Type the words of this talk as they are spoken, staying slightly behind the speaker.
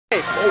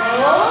Hey.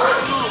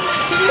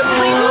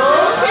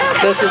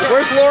 This is,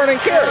 where's Lauren and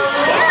Carrie?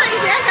 Carrie,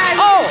 that guy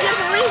was in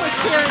Jamboree with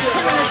Carrie,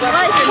 him and his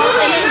wife,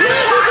 and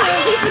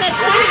he's been at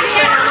Christmas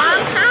for a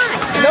long time.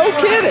 No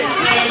kidding.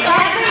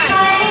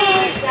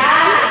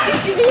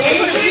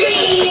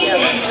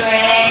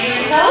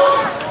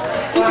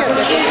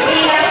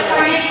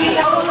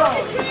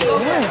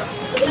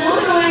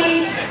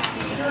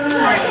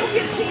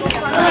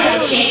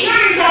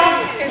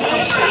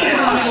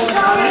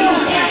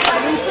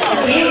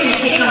 Okay, we're going to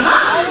pick them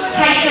up,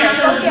 tighten up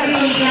those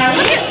really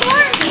bellies,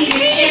 keep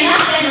your chin up,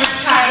 and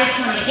let's try this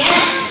one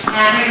again.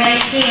 Now everybody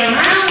stay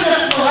around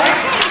the floor.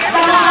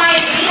 Some of my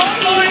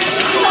advanced skaters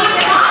should be doing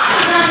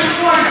crosses on the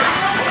corner.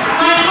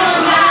 Michael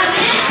and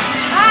Donovan,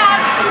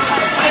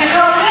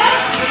 Dakota,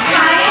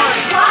 Kaya,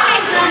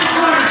 crosses on the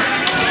corner.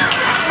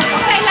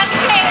 Okay, let's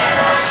take.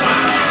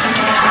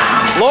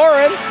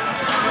 Lauren.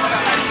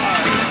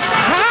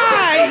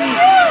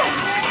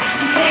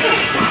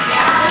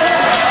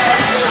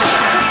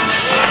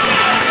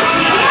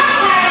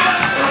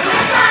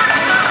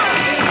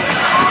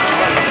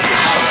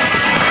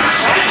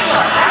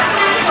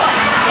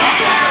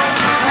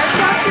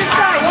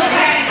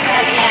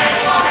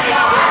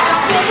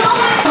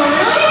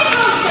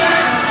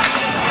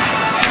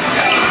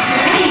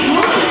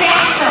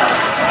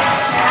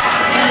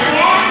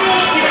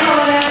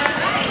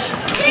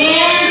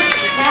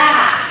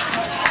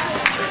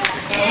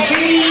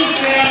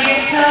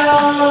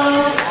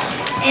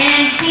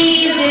 And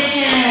T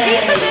position. T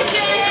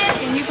position.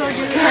 Can you go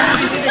do that?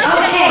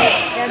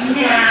 Okay.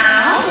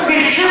 Now we're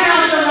going to turn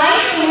off the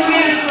lights and we're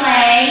going to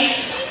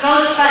play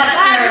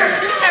Ghostbusters.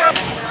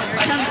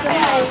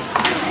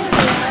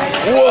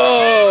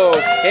 Whoa,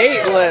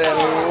 Caitlin and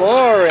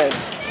Lauren.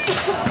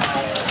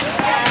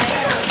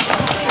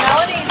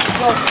 Melody's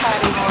ghost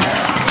party.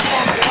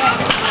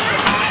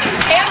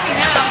 She's happy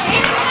now.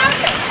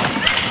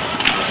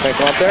 Can I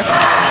come up there?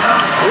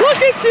 Look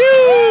at you!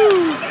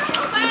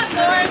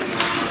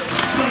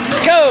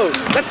 Go!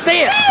 Let's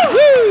dance!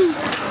 Woo!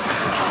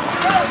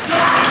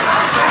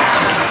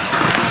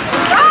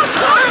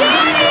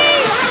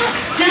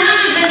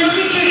 Donovan, look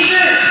at your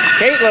shirt.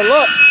 Caitlin,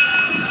 look!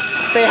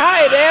 Say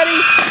hi,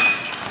 Daddy!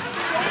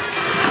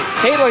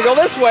 Caitlin, go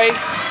this way.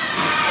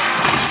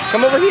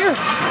 Come over here.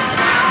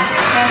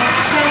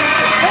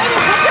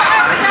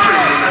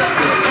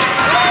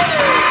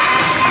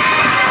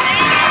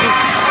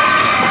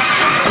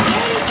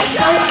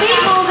 Those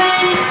feet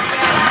moving.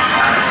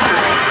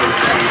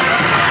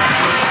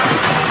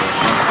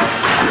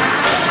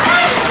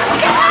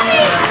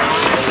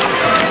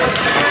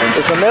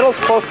 Is the middle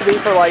supposed to be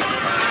for like,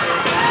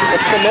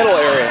 what's the middle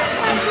area?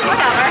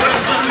 Whatever.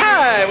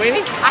 Hi,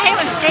 Weenie. I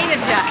haven't skated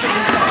yet.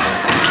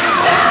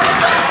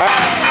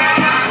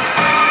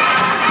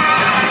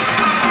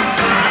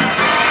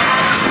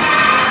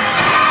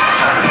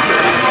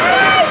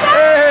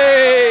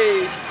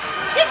 Hey!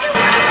 Did you?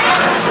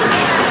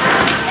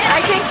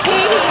 I think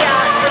Katie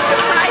was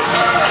surprised.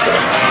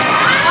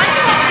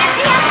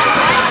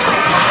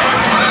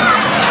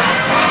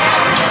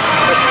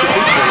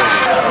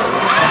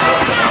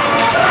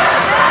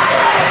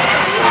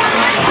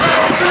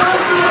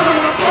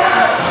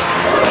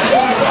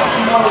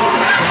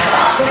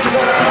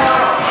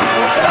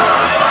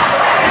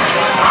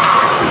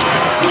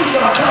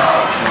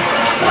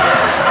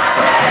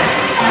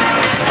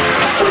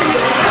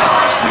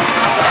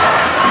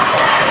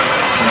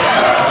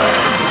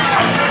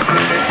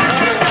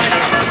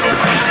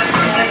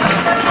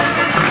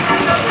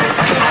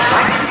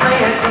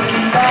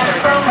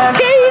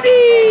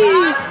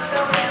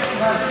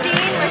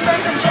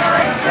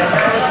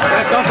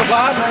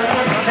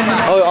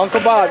 Oh,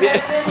 Uncle Bob, yeah.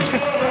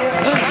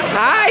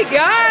 Hi,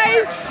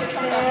 guys!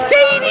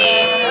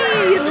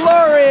 Katie!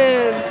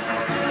 Lauren!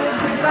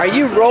 Are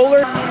you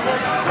roller?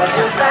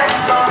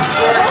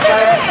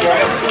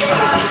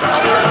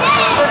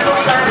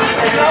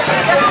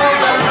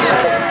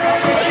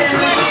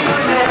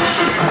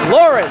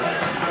 Lauren!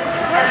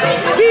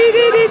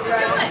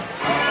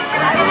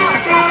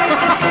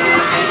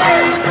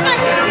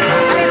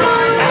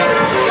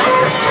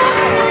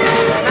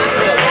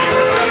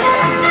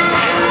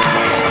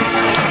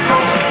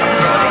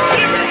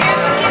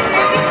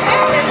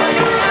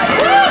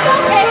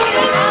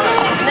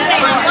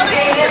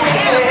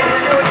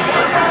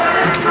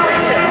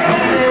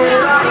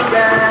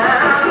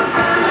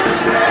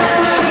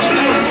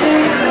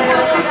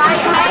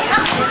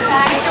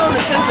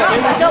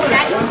 No, we're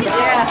not doing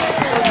scissors.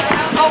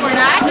 Oh, we're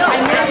not? No,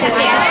 I'm not.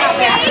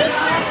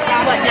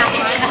 But not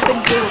that she's been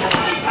doing it.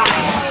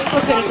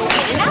 We're going to go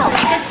in and out.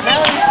 Because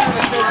Melody's doing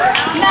the scissors.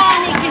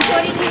 Melanie can do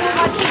anything you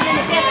want, Keegan.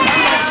 If that's what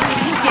you want to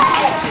do, you can do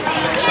it.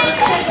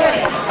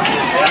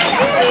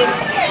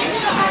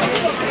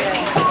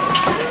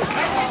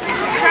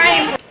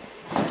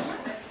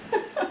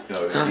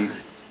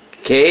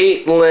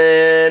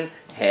 Caitlin,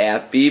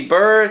 happy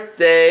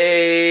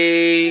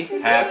birthday!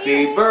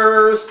 Happy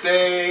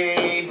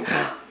birthday!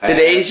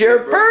 Today's your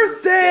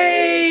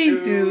birthday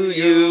to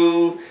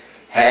you.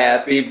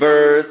 Happy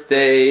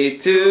birthday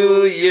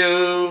to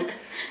you.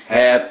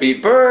 Happy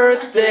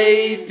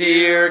birthday,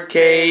 dear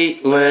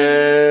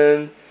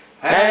Caitlin.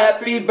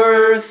 Happy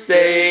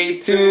birthday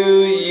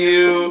to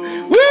you.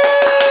 Woo!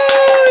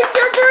 It's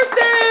your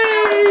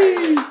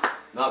birthday!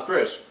 Now,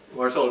 Chris,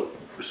 Marcel,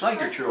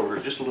 slide your chair over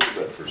just a little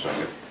bit for a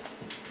second.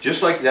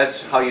 Just like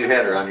that's how you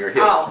had her on your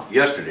hip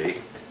yesterday.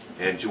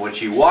 And when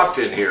she walked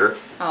in here...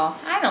 Oh,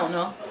 I don't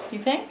know. You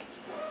think?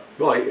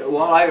 Well,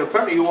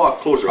 apparently you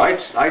walked closer. I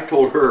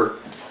told her...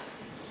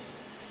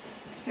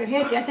 Her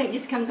head, I think,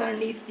 just comes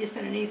underneath, just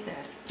underneath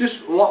that.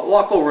 Just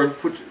walk over and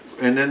put...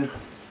 And then,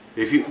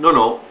 if you...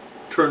 No.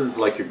 Turn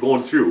like you're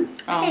going through.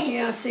 Oh.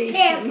 Yeah, see,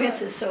 it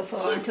misses so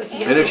far until she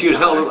gets... And if she was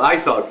held... I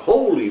thought,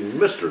 holy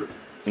mister. A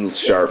little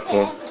sharp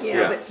one.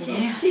 Yeah, but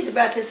she's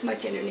about this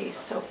much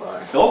underneath so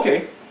far.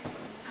 Okay.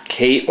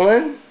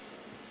 Caitlin?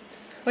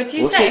 What do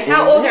you say?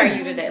 How old are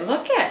you today?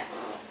 Look at.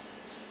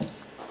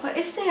 What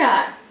is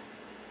that?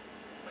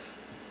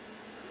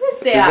 What is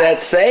that? Does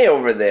that say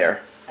over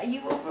there? Are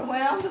you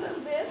overwhelmed a little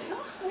bit?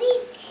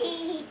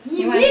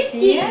 You want to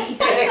see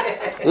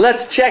it?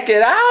 Let's check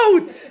it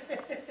out.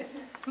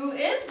 Who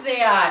is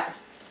that?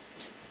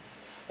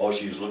 Oh,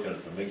 she was looking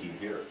at the Mickey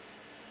here.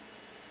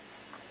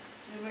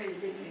 Where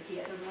did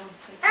Mickey? I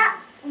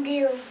don't know.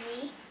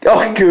 Goofy.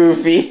 Oh,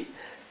 Goofy.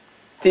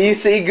 Do you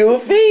see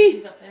Goofy?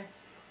 He's up there.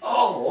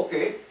 Oh,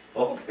 okay.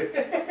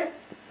 Okay.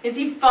 Is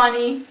he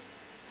funny?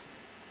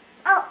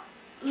 Oh.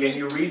 Can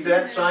you read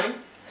that sign?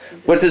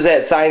 What does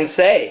that sign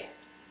say?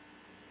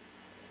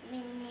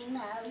 Minnie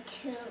Mouse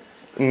too.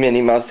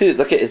 Minnie Mouse too.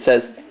 Look, it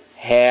says,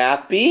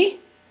 Happy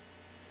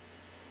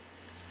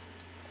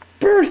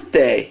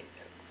Birthday.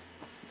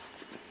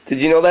 Did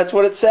you know that's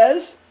what it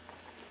says?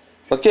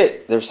 Look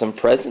it, there's some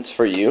presents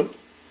for you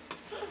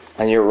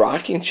on your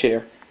rocking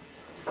chair.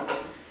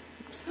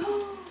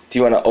 Do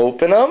you want to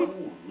open them?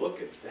 Ooh,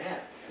 look at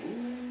that.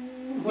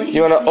 Ooh. Do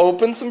you want to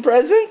open some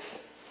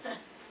presents?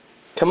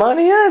 Come on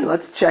in,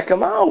 let's check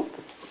them out.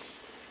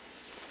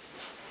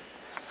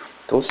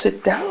 Go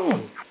sit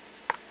down.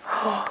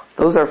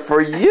 Those are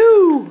for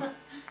you.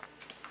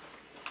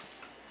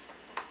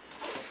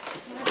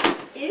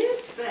 What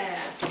is that?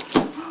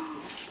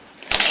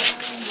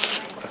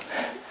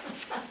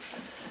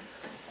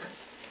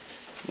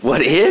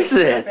 What is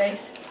it?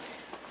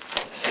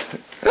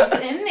 What's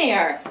in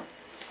there?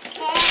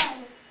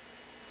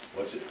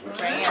 What's it?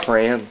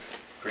 Crayons.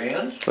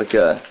 Crayons? Like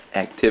a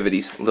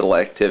little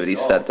activity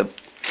set to you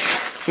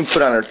can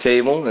put on her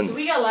table and.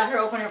 We gotta let her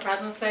open her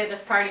presents today.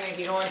 This party may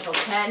be going until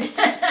 10.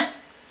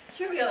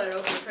 Sure, we gotta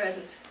open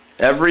presents.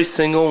 Every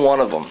single one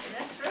of them.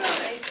 That's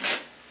right.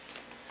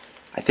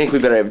 I think we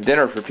better have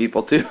dinner for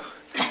people too.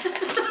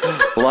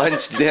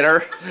 Lunch,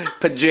 dinner,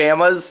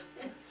 pajamas.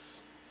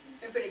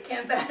 Everybody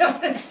camp out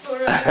on it for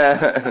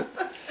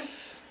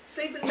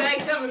sleeping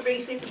bags. Someone bring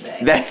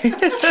sleeping bags.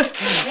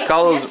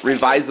 Call those,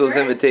 revise those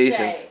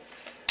invitations.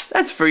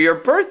 That's for your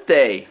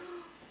birthday.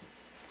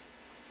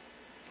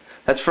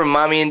 That's from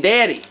Mommy and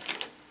Daddy.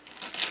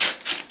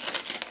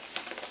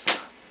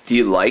 Do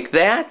you like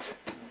that?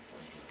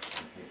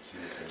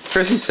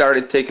 Chrissy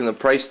started taking the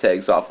price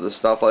tags off of the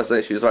stuff last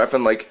night. She was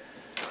wrapping like,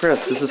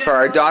 Chris, this is for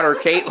our daughter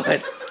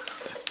Caitlin.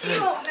 You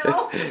don't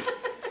know.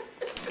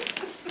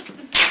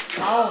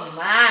 Oh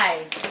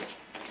my.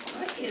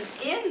 What is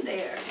in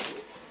there?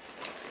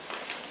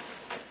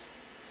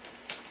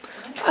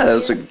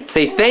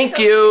 Say thank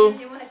you.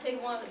 You want to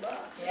take one of the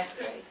box. Yeah. That's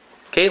great.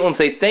 Caitlin,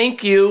 say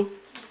thank you.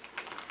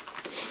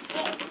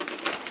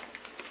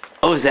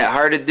 Oh, is that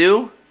hard to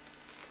do?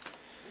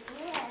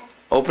 Yeah.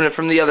 Open it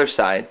from the other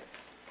side.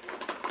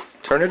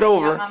 Turn it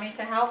over. You want Mommy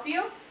to help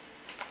you?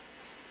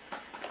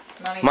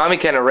 Mommy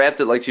kind of wrapped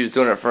it like she was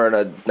doing it for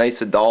a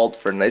nice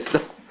adult,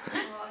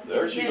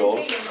 There she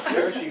goes.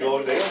 There she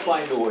goes. They'll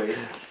find a way.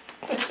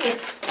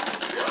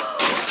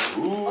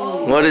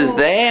 Ooh. What is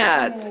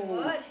that?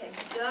 What have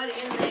you got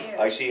in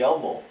there? I see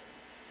Elmo.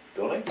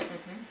 Don't I?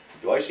 Mm-hmm.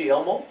 Do I see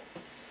Elmo?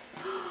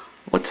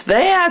 What's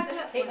that?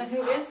 Caitlin,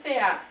 who is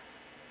that?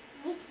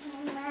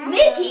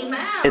 Mickey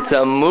Mouse. It's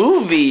a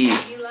movie.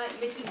 You like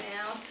Mickey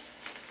Mouse?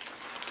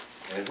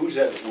 And who's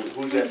that?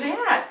 Who's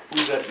that?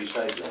 Who's that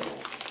besides Elmo?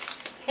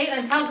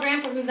 Caitlin, tell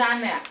Grandpa who's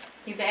on that.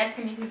 He's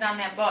asking me who's on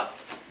that book.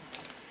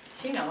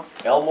 She knows.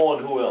 Elmo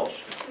and who else?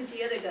 Who's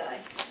the other guy?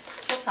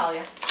 She'll tell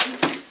you.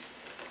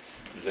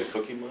 Is that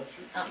Cookie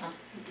Monster? Uh-uh.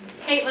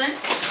 Caitlin,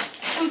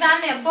 who's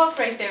on that book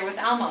right there with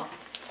Elmo?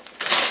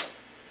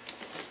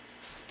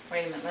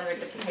 Wait a minute, let her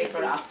get your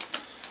paper off.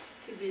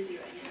 Too busy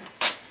right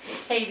now.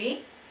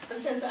 Katie?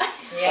 But since I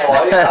Yeah.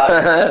 Oh,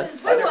 yeah.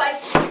 since we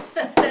watched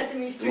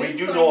Sesame Street We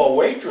do know a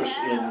waitress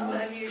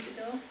 5 years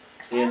ago.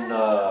 in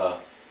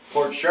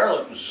Port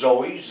Charlotte,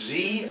 Zoe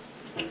Z.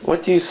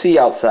 What do you see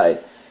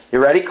outside? You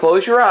ready?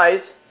 Close your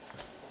eyes.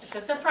 It's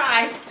a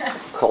surprise.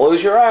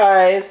 Close your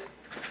eyes.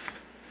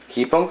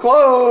 Keep them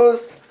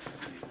closed.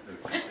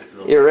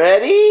 You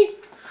ready?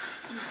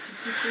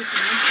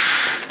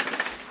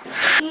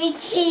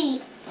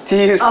 Mickey. Do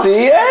you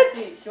see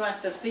it? She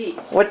wants to see.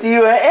 What do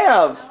you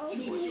have?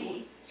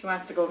 PC. She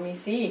wants to go me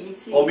see.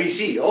 Oh,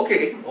 BC.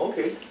 Okay,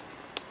 okay.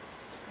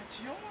 That's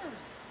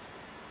yours.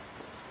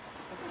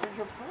 That's for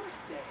your birthday.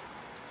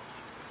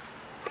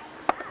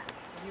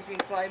 You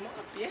can climb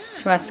up, yeah.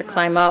 She wants to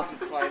climb up. You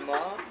can climb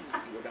up, you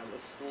can go down the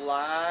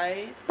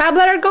slide. Bob,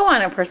 let her go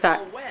on it for a It's sec.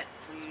 all wet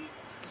from...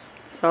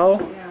 So,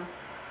 Yeah.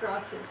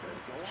 Frosted.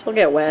 she'll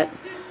get wet.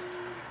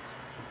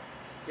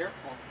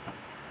 Careful.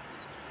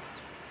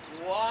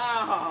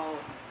 Wow.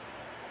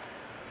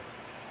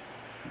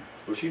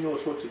 Well, she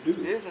knows what to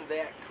do. Isn't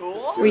that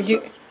cool? We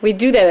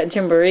do that at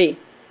Jamboree.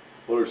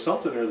 Well, there's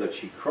something there that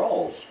she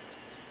crawls.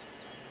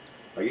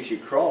 I guess you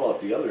crawl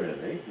out the other end,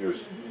 eh?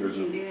 There's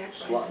a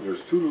slide. There's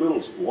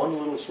one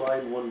little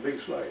slide and one big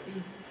slide.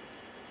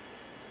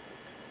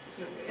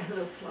 A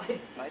little slide.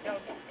 I know.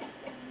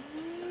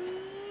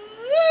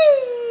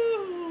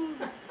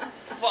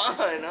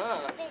 Fun,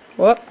 huh?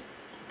 Whoops.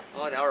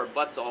 Oh, now her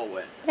butt's all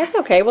wet. That's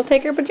okay. We'll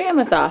take her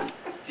pajamas off.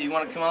 Do you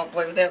want to come out and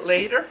play with that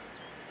later?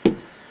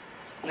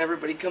 When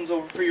everybody comes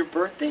over for your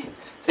birthday?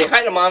 Say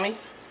hi to Mommy.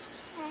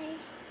 Hi.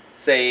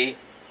 Say,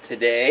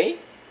 today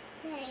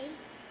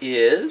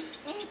is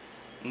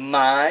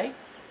my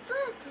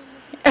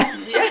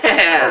birthday.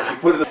 Yeah!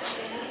 Put it.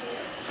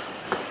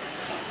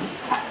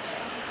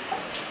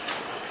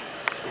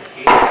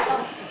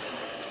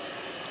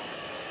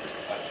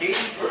 Katie's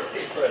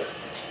birthday present.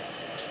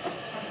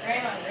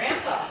 Grandma and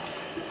Grandpa.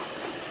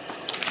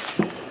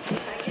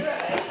 Hide your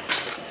eyes.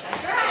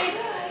 Hide your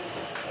eyes.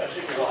 That's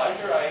it, girl. Hide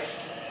your eyes.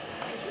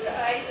 Hide your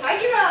eyes.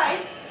 Hide your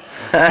eyes.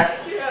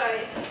 Hide your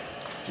eyes.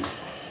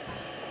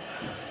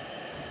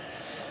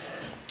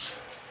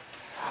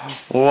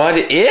 What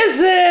is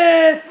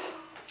it?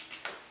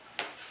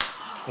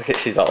 Look at,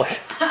 she's always...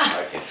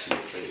 I can't see your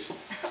face.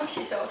 Oh,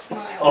 she's all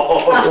smiles.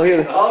 Oh, Look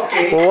at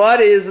okay. What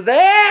is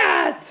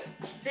that?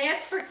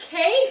 That's for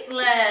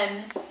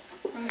Caitlin.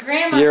 From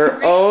Grandma and Your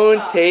Grandpa.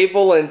 own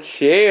table and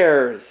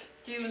chairs.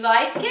 Do you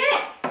like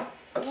it?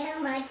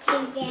 Grandma,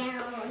 sit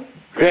down.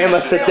 Grandma,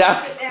 sit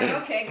down. Sit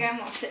down. Okay,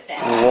 Grandma, sit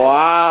down.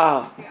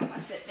 Wow. Grandma,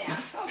 sit down.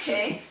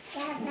 Okay.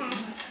 Grandma,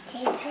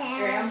 sit down.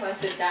 Grandpa,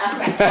 sit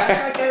down.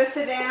 I gotta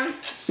sit down.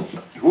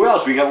 Who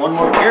else? We got one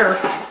more chair.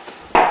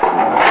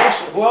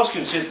 Who else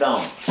can sit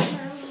down?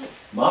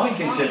 Mommy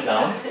can sit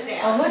down. Sit Oh,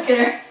 down. look at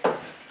her.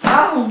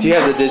 Oh, Do you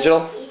have the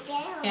digital? Sit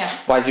down. yeah.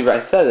 Why'd you... I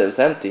said it was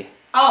empty.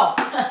 Oh,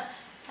 I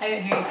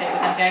didn't hear you say it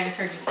was empty. I just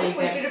heard you say you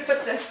We should could. have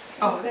put this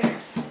over there.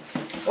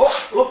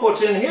 Oh, look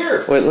what's in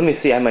here. Wait, let me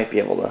see. I might be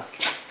able to...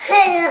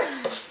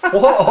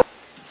 Whoa.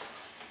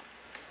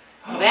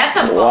 That's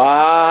a bone.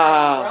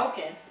 Wow.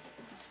 Broken.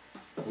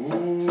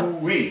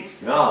 Ooh-wee.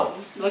 Now,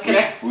 Look at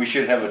her. we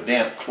should have a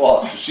damp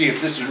cloth to see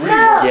if this is real.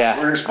 Yeah.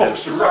 We're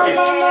supposed to write.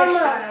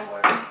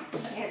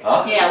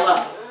 Huh? Yeah,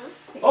 look.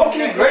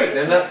 Okay, great.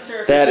 Then that's...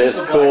 That is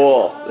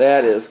cool.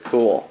 That is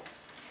cool.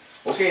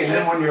 Okay, and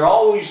then when you're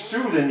always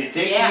through, then you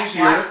take Yeah, these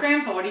watch here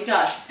Grandpa what he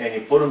does. and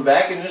you put them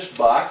back in this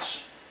box.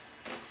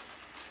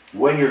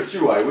 When you're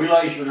through, I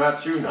realize you're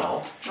not through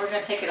now. We're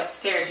gonna take it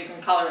upstairs. You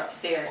can color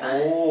upstairs on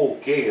it.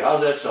 Okay,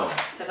 how's that sound?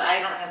 Because I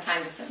don't have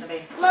time to sit in the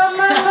basement.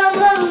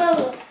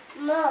 Mama.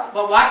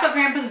 But watch what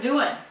Grandpa's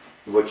doing.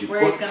 What you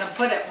Where he's put, gonna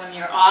put it when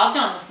you're all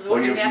done. This is what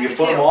when you have you to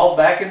put them do. all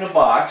back in the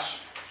box.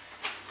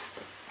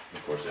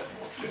 Of course, that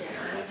won't fit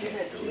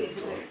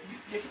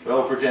there.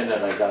 Well, pretend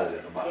that I got it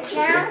in the box.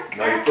 Okay?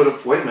 Now you put them.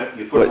 Wait a minute.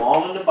 You put Wait. them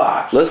all in the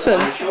box. Listen. I'm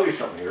going to show you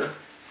something here.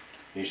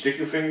 You stick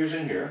your fingers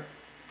in here.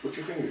 Put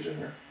your fingers in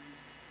there.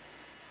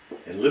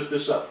 And lift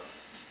this up.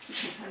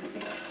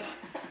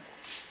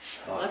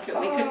 Look at,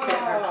 we could fit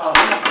her color.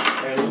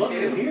 And look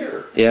in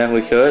here. Yeah,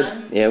 we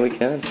could. Yeah, we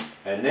can.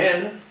 And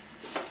then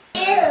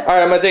All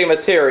right, I'm gonna take him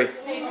to Terry.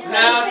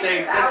 No,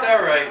 thanks. It's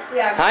all right.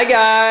 Yeah. Hi,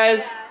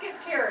 guys.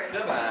 Get Terry.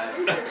 Goodbye.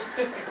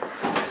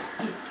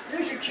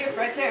 There's your chip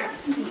right there.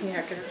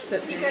 Yeah, get her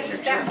sit You gotta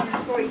get that one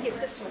before you get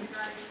this one.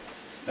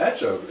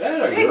 that's a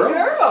Good girl.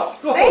 girl.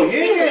 Oh Thank you.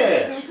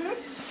 yes.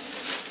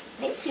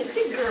 Thank you.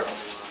 Good girl.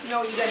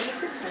 No, you gotta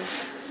get this one.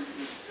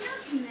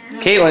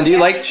 Caitlin, do you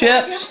like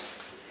chips?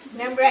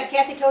 Remember that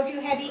Kathy told you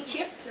had to eat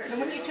chip? The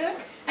one you took?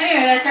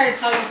 Anyway, I started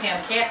telling him.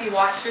 Kathy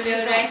watched her the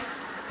other day.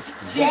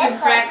 She's in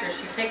crackers.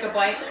 She'd take a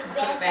bite and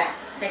put it back.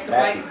 Take a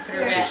bite and put it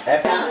She's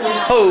back.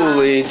 happy.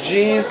 Holy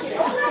jeez.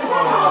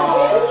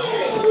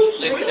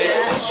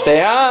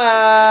 Say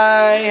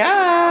hi.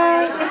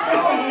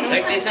 Hi.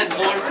 Like they said,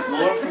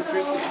 more for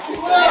Christmas.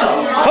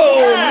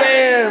 Oh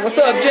man, what's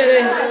up,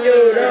 Jenny?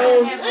 Yo,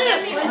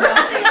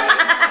 no.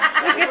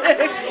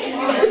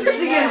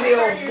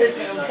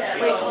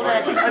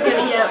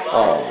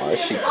 Oh,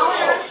 she.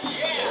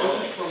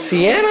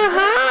 Sienna,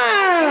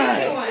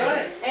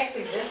 hi.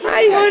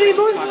 Hi, honey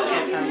bun.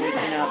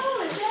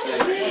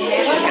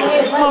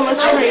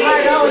 Mama's treat.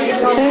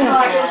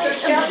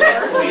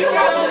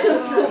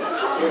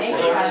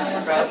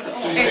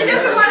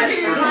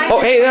 Oh,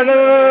 hey,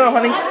 no,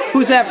 honey.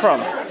 Who's that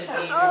from?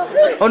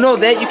 Oh no,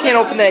 that you can't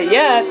open that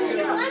yet.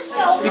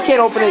 You can't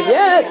open it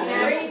yet.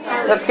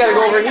 That's gotta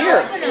go over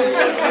here.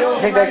 I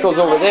think that goes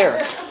over there.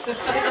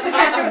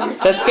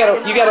 That's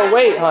gotta. You gotta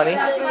wait, honey.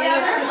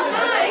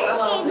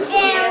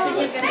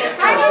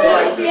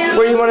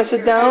 Where do you want to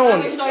sit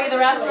down? Show you the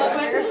rest real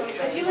quick.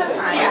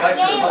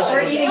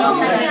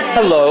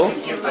 Hello.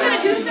 We're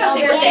gonna do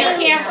something with that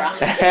camera.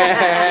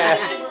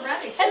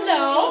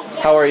 Hello.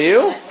 How are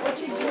you?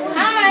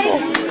 Hi.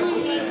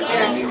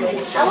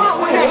 I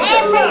want one of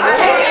every.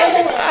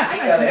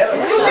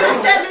 You should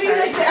have said me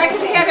this. I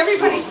could have had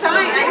everybody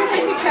sign. I guess I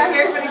could have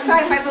everybody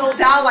sign my little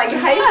doll like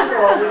high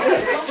school.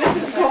 This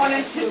is going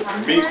into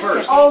Me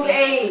first. old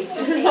age.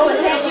 Oh,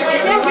 is that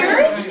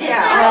yours?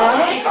 Yeah.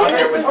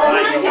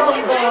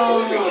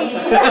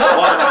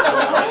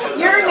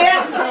 You're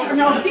next.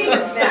 No,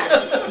 Steven's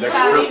next.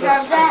 Next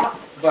Christmas.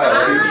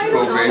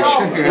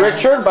 Probation.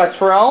 Richard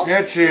Buttrell.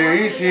 That's here.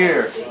 He's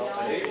here.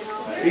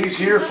 He's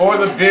here for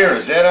the beer.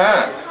 Is that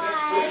on?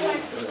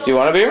 Do you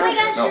want a beer?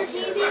 No.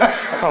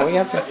 Oh, we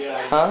have to.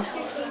 Huh?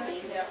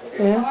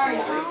 Yeah.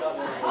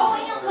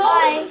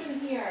 Hi.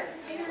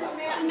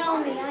 You know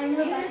me. I'm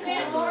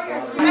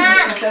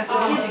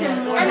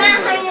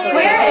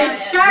Where is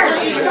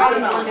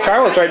Charlotte?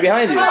 Charlotte's right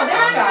behind you.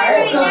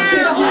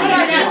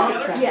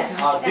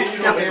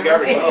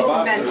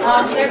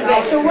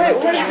 So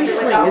where's the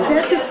swing? Is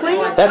that the swing?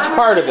 That's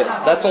part of it.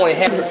 That's only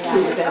half.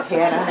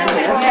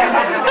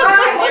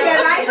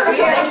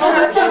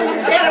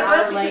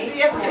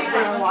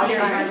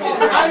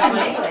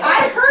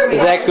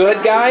 Is that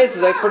good, guys?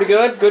 Is that pretty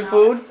good? Good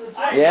food?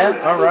 Yeah?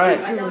 All right.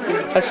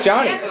 That's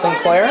Johnny.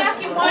 Sinclair?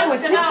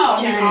 This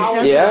is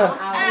Johnny's. Yeah.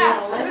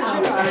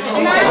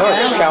 Oh,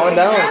 it's counting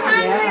down.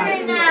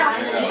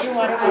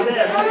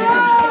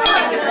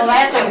 Well,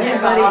 last time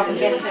everybody's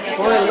getting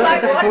Boy, look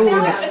at the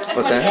food.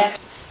 What's that?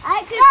 I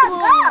could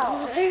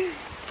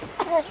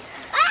go.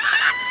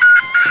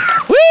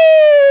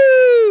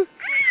 Woo!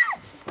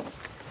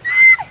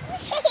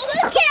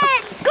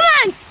 Come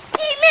on,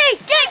 eat me,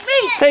 take me.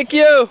 Take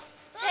you.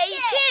 Hey,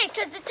 you can't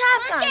because the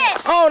top's on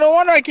it. Oh, no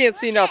wonder I can't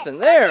see nothing.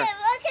 There.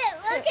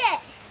 Look it.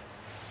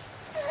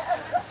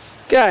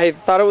 Yeah, I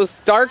thought it was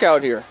dark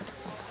out here.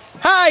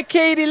 Hi,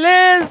 Katie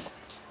Liz.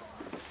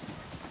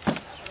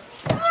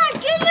 Come on,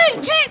 give me,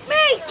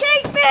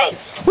 take me.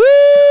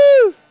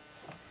 Woo!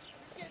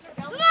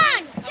 Come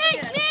on,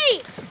 take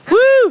me.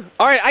 Woo!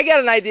 All right, I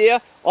got an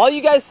idea. All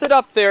you guys sit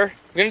up there.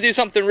 We're gonna do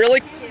something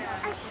really.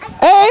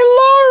 Hey,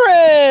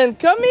 Lauren,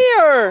 come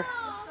here.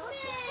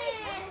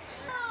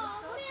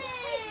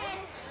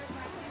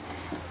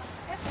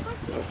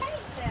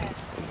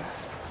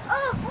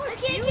 Oh, I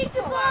can't take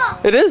the ball.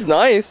 It is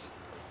nice.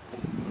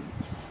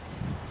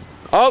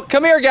 Oh,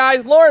 come here,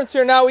 guys. Lauren's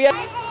here now. Aren't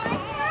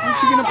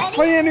you gonna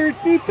play in her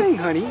new thing,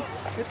 honey?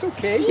 It's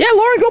okay. Yeah,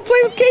 Lauren, go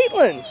play with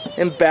Caitlin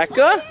and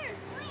Becca,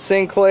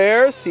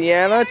 Sinclair,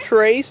 Sienna,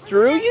 Trace,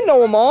 Drew. You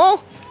know them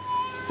all.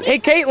 Hey,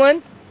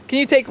 Caitlin, can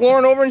you take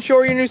Lauren over and show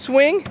her your new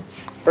swing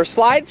or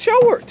slide? Show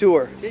her to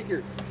her. Take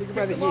her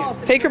by the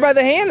hand. Take her by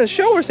the hand and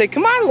show her. Say,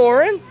 "Come on,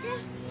 Lauren."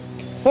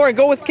 Lauren,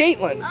 go with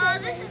Caitlin. Oh,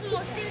 this is the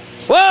most.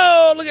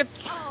 Whoa! Look at.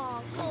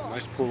 Oh, cool.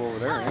 Nice pool over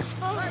there, eh?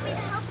 Oh, want me to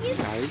help you?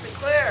 Nice.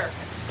 Claire.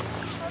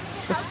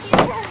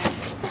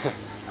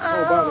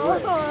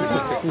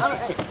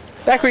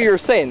 Back what you were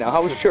saying now.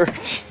 How was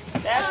church?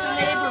 That's the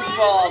neighbor's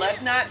ball.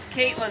 That's not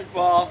Caitlin's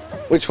ball.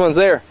 Which one's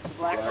there? The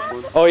black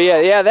one. Oh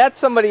yeah, that's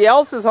somebody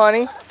else's,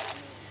 honey.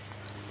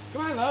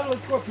 Come on, love,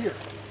 let's go up here.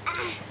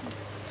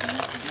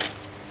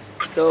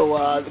 So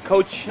the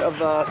coach of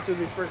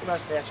Susie's first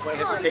match might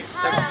have to take the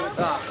second booth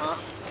off, huh?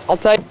 I'll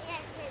tell you.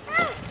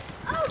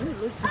 Here,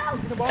 let's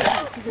get the ball.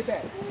 Look at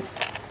that.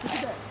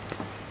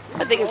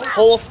 I think it's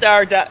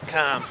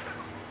Polestar.com.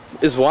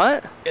 Is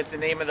what? It's the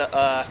name of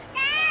the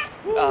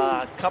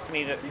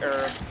company that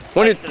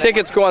When do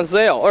tickets go on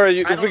sale? Or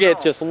if we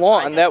get just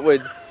lawn, that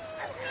would.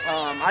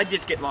 I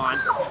just get lawn.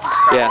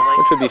 Yeah,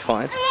 which would be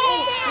fine.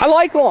 I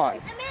like lawn.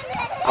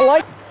 I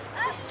like.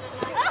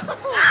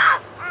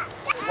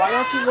 Why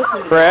don't you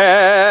listen to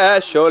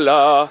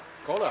Freshola.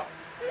 Cold out.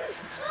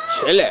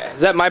 Chile.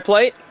 Is that my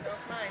plate?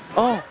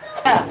 Oh.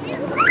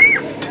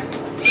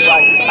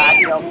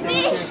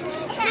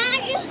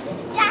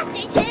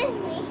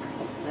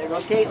 There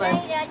goes Caitlin.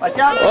 Watch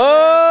out.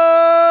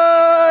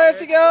 Oh, there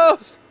she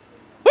goes.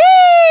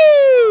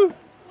 Woo!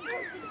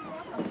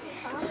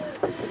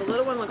 The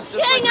little one looks just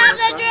Hang like on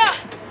the drill.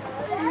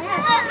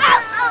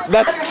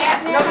 That's,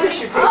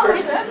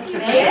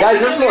 guys,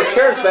 there's more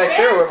chairs back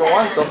there. Whoever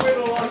wants them.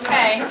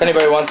 Okay. If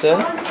anybody wants in.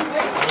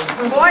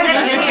 Boy,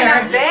 that's in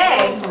our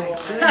bag.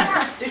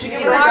 Did you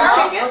give her a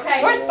doll? Okay.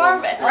 Where's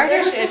Barbara? Right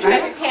here. She got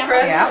your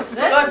camera. Yeah.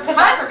 Good, because I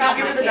forgot.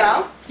 Did you give her the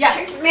doll?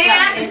 Yes.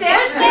 Man, is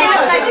that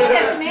Mance? I think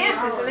that's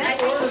Mance, isn't it?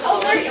 Oh,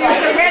 there's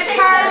There's a red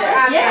card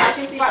on that.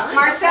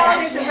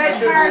 Marcella, there's a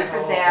red card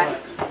for that.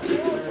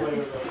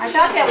 I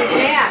thought that was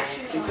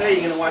Mance. So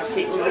you're gonna watch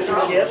Caitlin with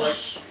her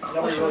kids?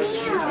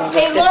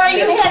 Hey, Laura,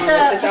 you had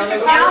the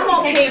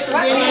elbow paper,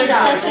 didn't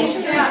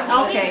you?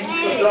 Okay.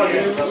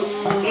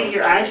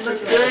 Your eyes look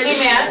good. Hey,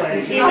 Matt.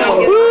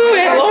 Woo!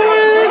 And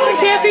Lauren and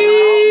Kathy.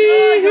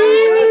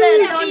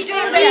 Don't do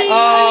that.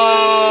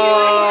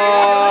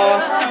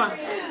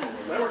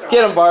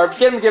 Get him, Barb.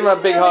 Give him a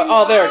big hug.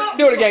 Oh, there.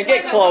 Do it again.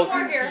 Get close.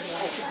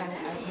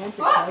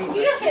 Oh,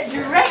 you just hit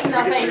Drew right in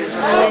the face.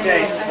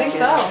 Okay. I think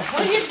so.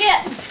 What did you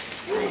get?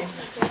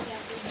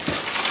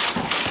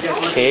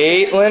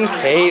 Caitlin.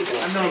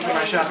 I'm known for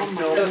my shopping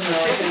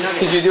skills.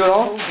 Did you do it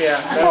all? Yeah.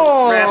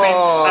 Oh. Wrapping,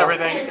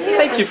 everything.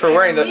 Thank you for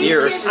wearing the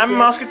ears. I'm a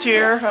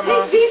musketeer.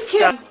 These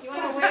kids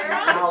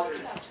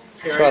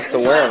She wants to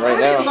wear them right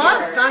now.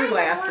 love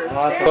sunglasses.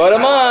 Awesome. Put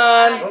them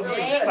on. Those are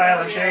some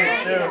styling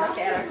shades too.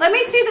 Let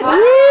me see the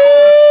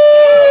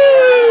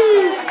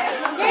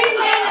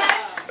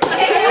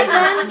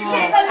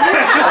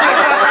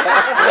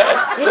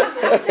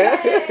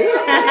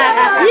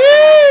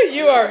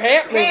You are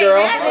happening,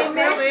 girl.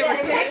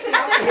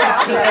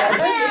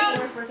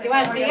 You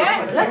want to see it?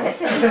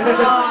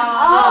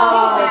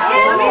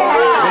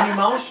 Minnie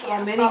Mouse?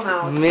 Yeah, Minnie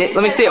Mouse.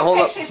 Let me see it. Hold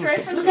up. She's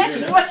ready for the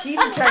next one. She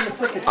even tried to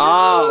put the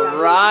All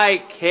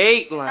right,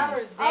 Caitlin.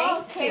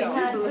 Okay.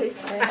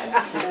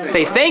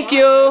 Say thank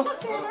you.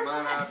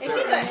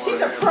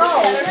 She's a pro.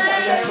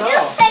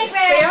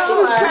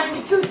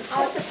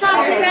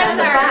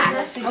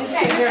 Did you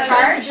see your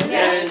card?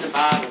 Yeah,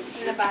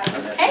 in the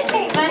bottom. Hey,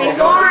 Caitlin.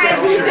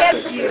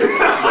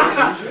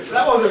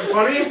 That wasn't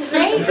funny.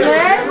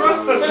 Caitlin.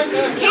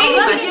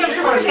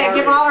 Katie,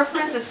 give all her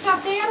friends a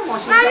stuffed animal.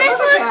 She's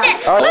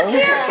Oh. look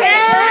here.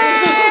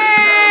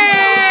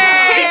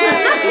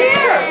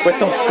 With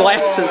those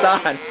glasses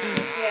on.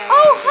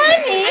 Oh,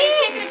 honey.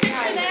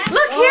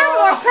 Look here,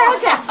 more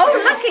project. Oh,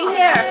 looky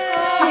here.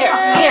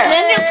 Here.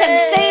 Then you can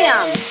see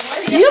them.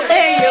 There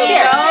you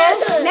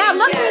go. Now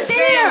look at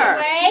there.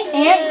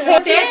 And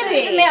that's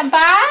in that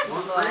box.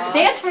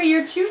 That's for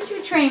your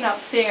choo-choo train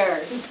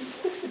upstairs.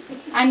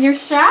 On your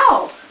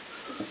shelf.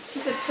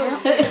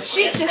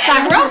 She's just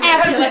got real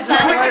happy with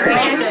that.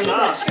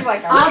 She's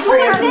like, who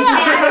is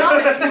that?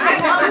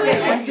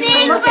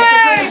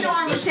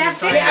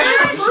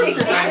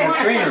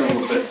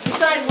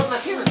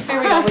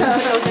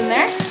 In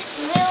there?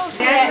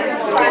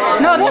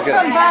 No, this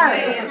one bar.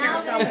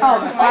 Oh,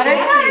 got it?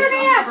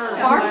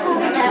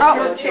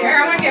 Here,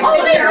 I want to get a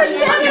picture.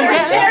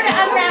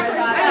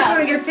 I just want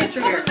to get a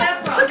picture here. Look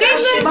at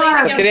this.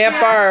 Look at Aunt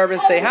Barb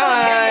and say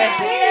hi.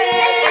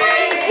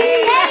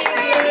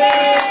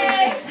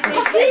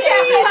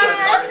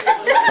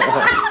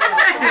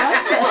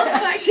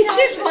 She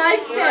just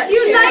likes it.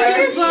 You like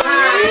your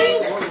chain?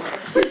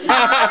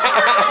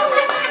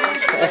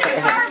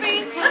 Barbie,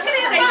 look at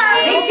it.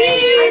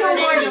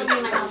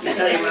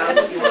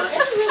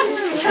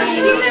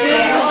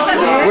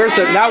 Where's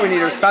it? Now we need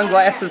her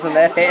sunglasses and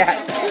that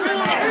hat.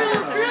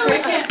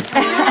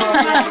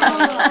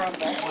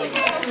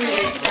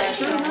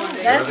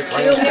 That's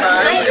cute.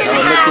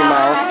 Mickey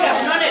Mouse.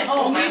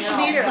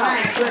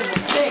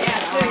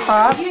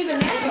 Pop.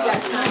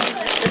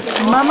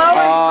 Mama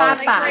or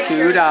Papa? $2.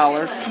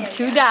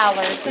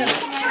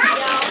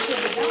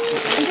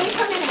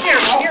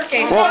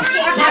 Well,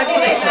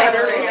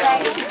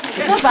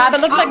 Bob, it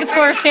looks like it's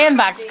for a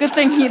sandbox. Good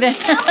thing he didn't.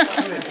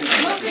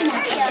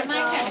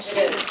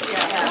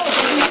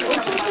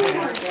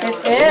 It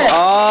is.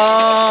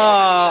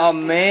 Oh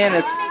man,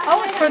 it's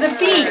For the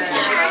beach.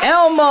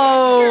 Elmo.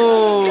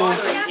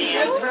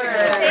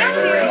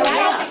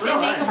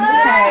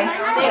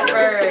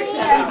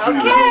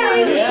 Okay.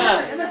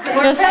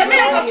 Just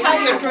how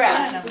your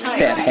dress.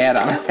 That hat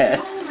on her head.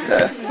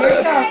 Here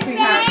you go,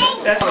 sweetheart.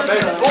 That's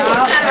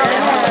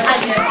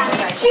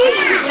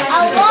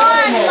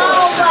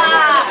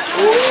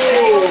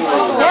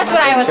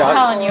what I was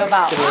telling you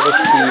about.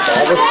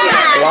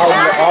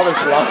 All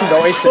this loud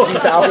noise that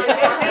he's out.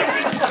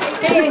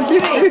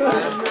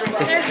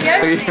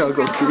 There you go,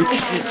 go Steve.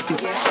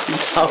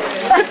 He's out.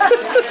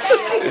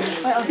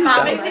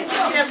 Mommy, did you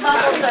see the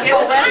bubbles that go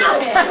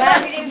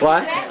with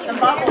What? the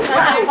bubbles?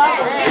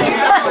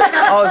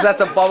 Oh, is that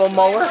the bubble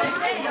mower?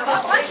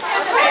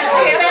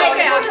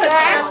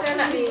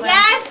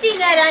 Yeah, I've seen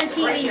that on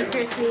TV,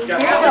 Chrissy.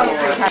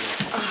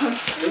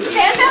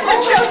 Stand up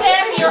and show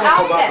them your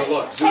outfit.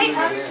 Hey,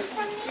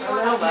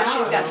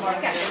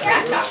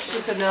 she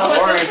said no.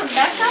 Was this from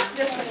Becca?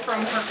 This is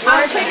from her.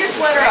 Take your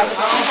sweater up.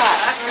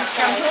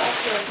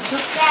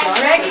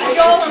 Reggie,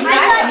 Joel, and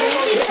Becca.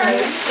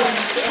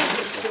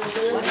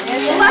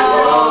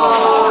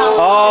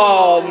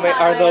 Oh, man,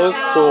 are those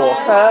cool?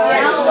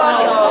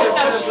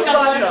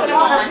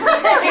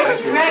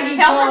 Reggie,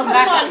 Joel, and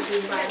Becca.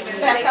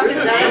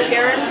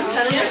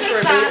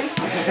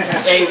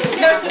 Hey.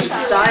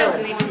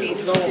 Doesn't even need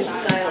gold.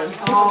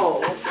 Oh.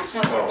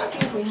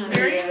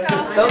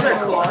 Those are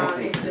cool.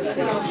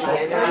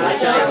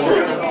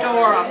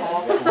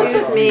 Adorable.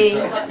 Excuse me,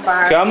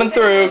 Barb. Coming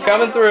through.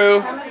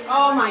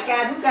 Oh my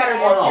God, who got her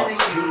that?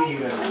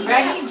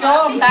 Reggie,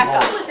 Joel, and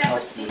Becca.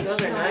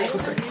 Those are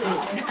nice.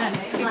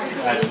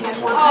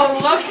 Oh,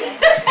 look.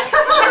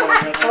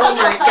 Oh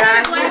my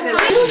gosh.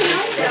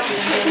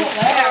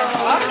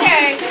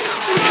 Okay.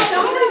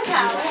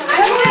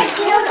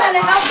 We're trying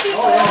to help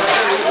people.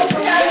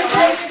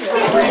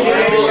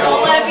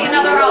 Don't let it be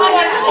another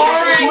orange.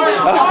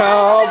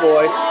 Oh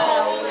boy.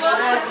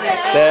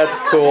 That's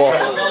cool.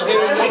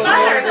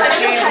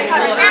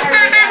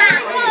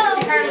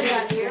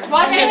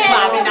 Watch this,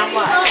 Bobby, not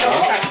what.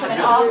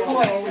 No,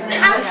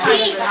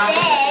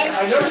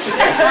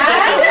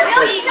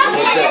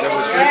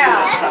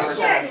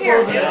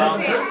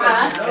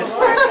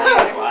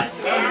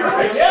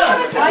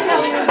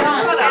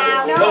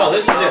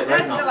 this is it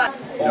right now.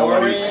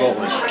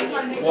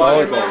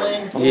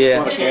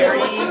 Yeah.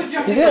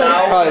 You did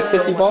probably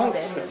 50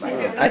 bucks.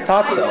 I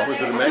thought so.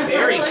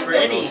 Very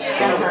pretty.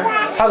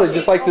 Probably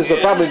just like this,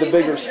 but probably the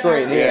bigger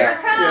screen. Yeah.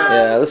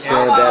 Yeah, this is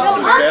not bad.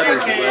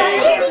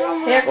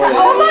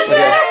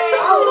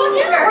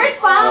 Where's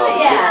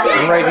Bobby at?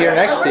 I'm right here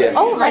next to you.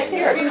 Oh, right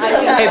there.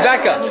 Hey,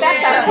 Becca.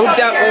 Move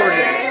down over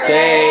there.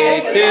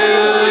 Day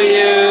to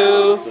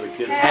you.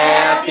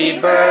 Happy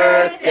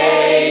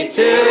birthday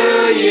to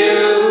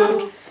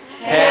you.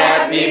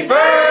 Happy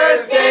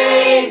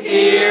birthday,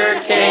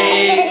 dear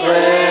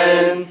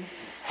Caitlin.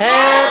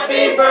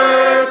 Happy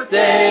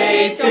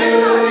birthday to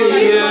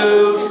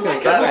you.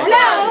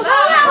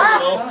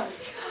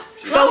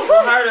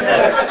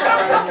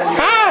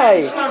 Hi.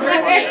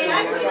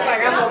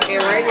 I'm okay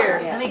right here.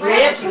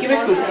 Yeah, just give me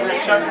food. I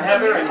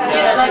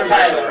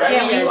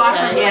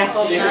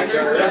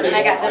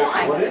got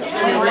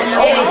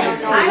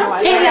this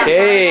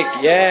Cake,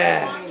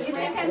 yeah.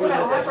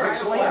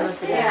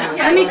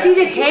 Let me see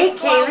the cake,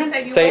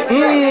 Caitlin. Say,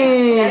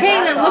 mmm.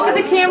 Caitlin, look at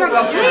the camera.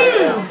 Go,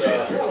 mmm.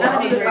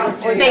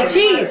 Say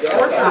cheese.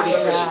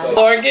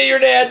 Lauren, get your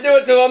dad. Do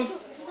it to him.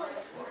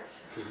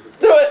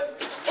 Do it.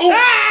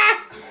 Ah!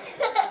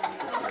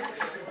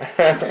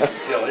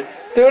 Silly.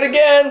 Do it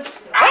again.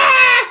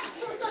 Ah!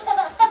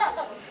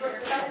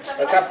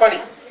 That's not funny.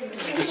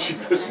 She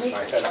pushes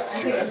my head up.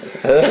 See that?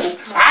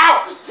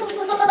 Ow!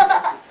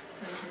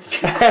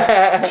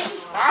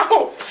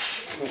 Ow!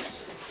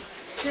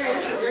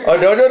 Oh,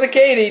 don't do it to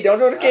Katie. Don't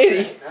do it to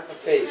Katie. Not in the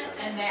face,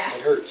 honey.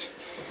 It hurts.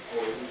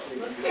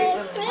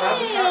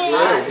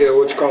 Yeah, get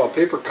what you call a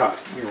paper cut.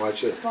 Here,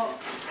 watch this.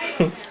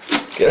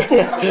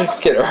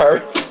 Get her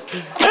heart.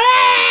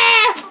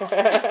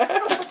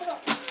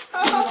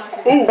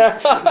 Ooh!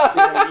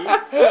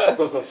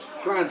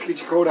 Come on, let's get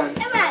your coat on.